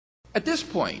At this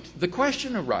point, the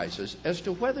question arises as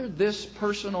to whether this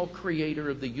personal creator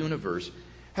of the universe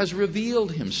has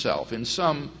revealed himself in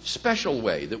some special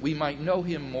way that we might know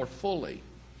him more fully.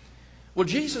 Well,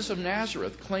 Jesus of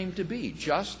Nazareth claimed to be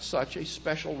just such a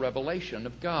special revelation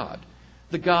of God,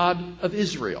 the God of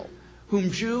Israel,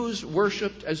 whom Jews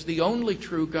worshipped as the only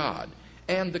true God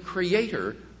and the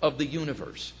creator of the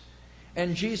universe.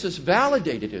 And Jesus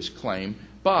validated his claim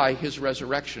by his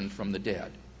resurrection from the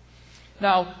dead.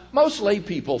 Now, most lay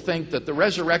people think that the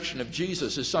resurrection of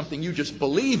Jesus is something you just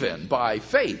believe in by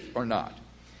faith or not.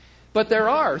 But there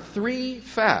are three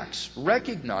facts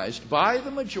recognized by the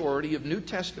majority of New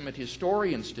Testament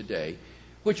historians today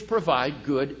which provide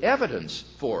good evidence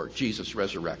for Jesus'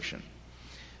 resurrection.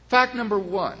 Fact number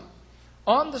one,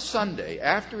 on the Sunday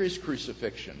after his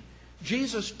crucifixion,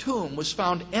 Jesus' tomb was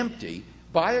found empty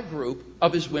by a group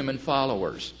of his women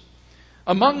followers.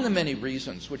 Among the many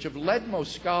reasons which have led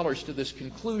most scholars to this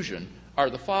conclusion are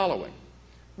the following.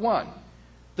 One,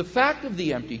 the fact of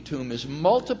the empty tomb is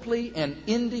multiply and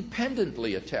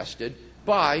independently attested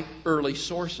by early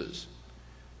sources.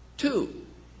 Two,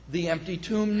 the empty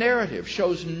tomb narrative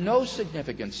shows no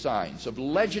significant signs of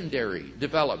legendary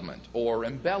development or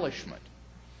embellishment.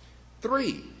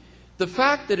 Three, the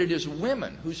fact that it is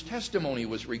women whose testimony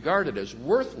was regarded as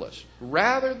worthless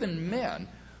rather than men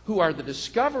who are the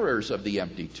discoverers of the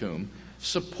empty tomb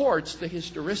supports the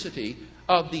historicity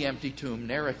of the empty tomb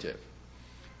narrative.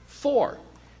 Four,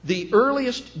 the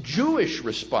earliest Jewish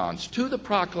response to the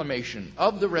proclamation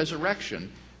of the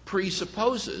resurrection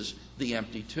presupposes the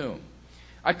empty tomb.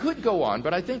 I could go on,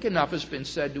 but I think enough has been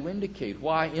said to indicate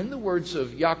why, in the words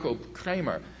of Jakob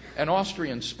Kramer, an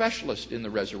Austrian specialist in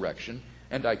the resurrection,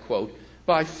 and I quote,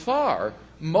 "By far,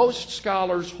 most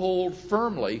scholars hold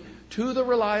firmly to the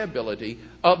reliability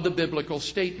of the biblical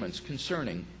statements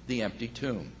concerning the empty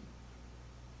tomb."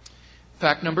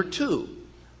 Fact number two,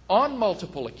 on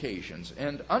multiple occasions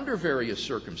and under various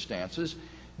circumstances,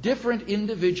 different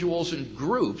individuals and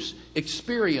groups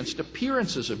experienced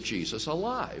appearances of Jesus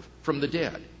alive from the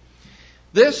dead.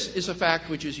 This is a fact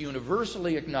which is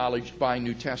universally acknowledged by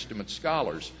New Testament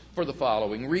scholars for the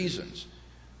following reasons.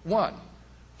 One,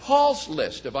 Paul's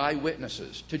list of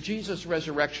eyewitnesses to Jesus'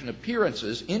 resurrection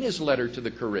appearances in his letter to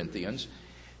the Corinthians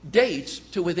dates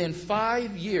to within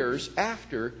 5 years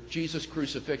after Jesus'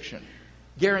 crucifixion,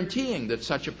 guaranteeing that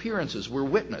such appearances were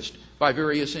witnessed by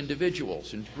various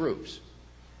individuals and groups.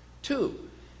 Two,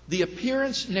 the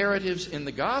appearance narratives in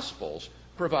the Gospels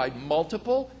provide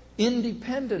multiple,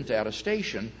 independent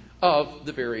attestation of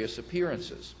the various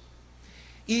appearances.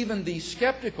 Even the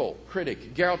skeptical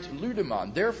critic Gert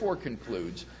Ludemann therefore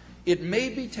concludes it may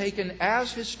be taken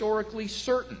as historically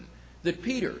certain that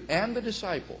Peter and the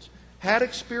disciples had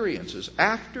experiences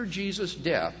after Jesus'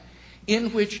 death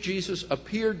in which Jesus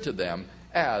appeared to them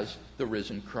as the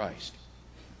risen Christ.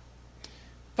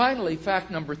 Finally, fact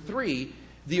number three,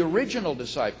 the original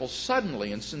disciples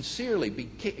suddenly and sincerely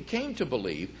came to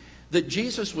believe that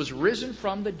Jesus was risen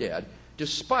from the dead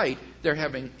despite their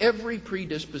having every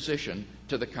predisposition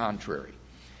to the contrary.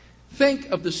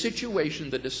 Think of the situation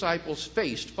the disciples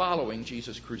faced following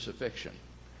Jesus' crucifixion.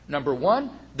 Number one,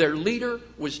 their leader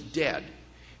was dead,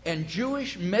 and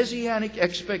Jewish messianic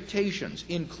expectations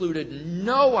included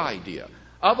no idea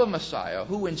of a Messiah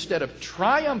who, instead of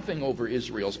triumphing over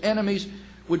Israel's enemies,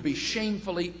 would be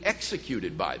shamefully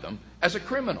executed by them as a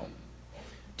criminal.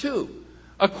 Two,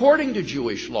 according to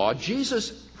Jewish law,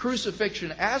 Jesus'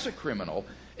 crucifixion as a criminal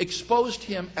exposed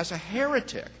him as a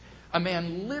heretic, a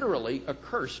man literally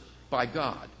accursed by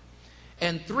God.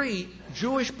 And three,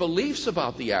 Jewish beliefs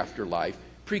about the afterlife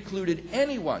precluded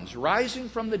anyone's rising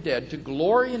from the dead to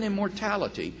glory and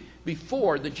immortality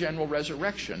before the general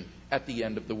resurrection at the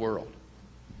end of the world.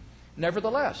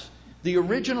 Nevertheless, the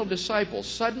original disciples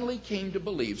suddenly came to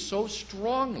believe so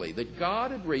strongly that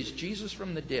God had raised Jesus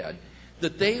from the dead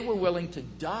that they were willing to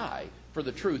die for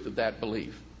the truth of that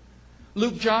belief.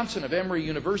 Luke Johnson of Emory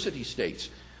University states,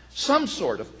 some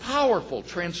sort of powerful,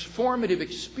 transformative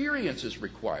experience is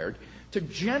required to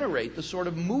generate the sort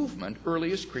of movement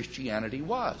earliest Christianity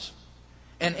was.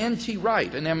 And N.T.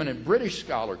 Wright, an eminent British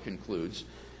scholar, concludes,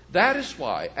 that is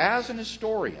why, as an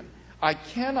historian, I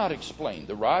cannot explain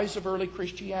the rise of early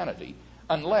Christianity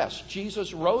unless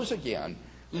Jesus rose again,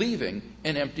 leaving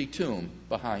an empty tomb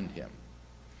behind him.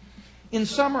 In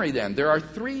summary, then, there are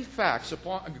three facts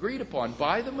agreed upon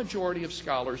by the majority of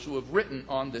scholars who have written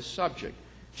on this subject: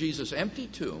 Jesus' empty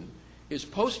tomb, his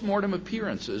post-mortem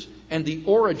appearances, and the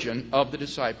origin of the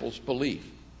disciples' belief.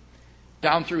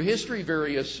 Down through history,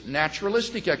 various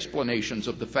naturalistic explanations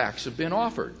of the facts have been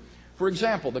offered. For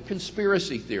example, the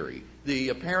conspiracy theory, the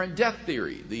apparent death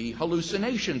theory, the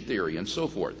hallucination theory, and so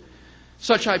forth.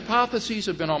 Such hypotheses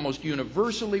have been almost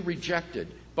universally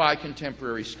rejected by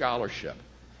contemporary scholarship.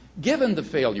 Given the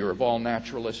failure of all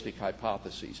naturalistic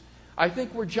hypotheses, I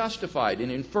think we're justified in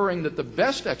inferring that the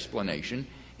best explanation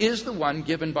is the one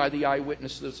given by the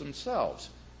eyewitnesses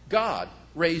themselves. God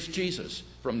raised Jesus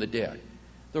from the dead.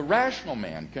 The rational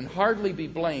man can hardly be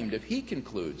blamed if he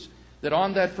concludes that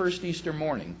on that first Easter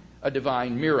morning a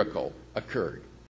divine miracle occurred.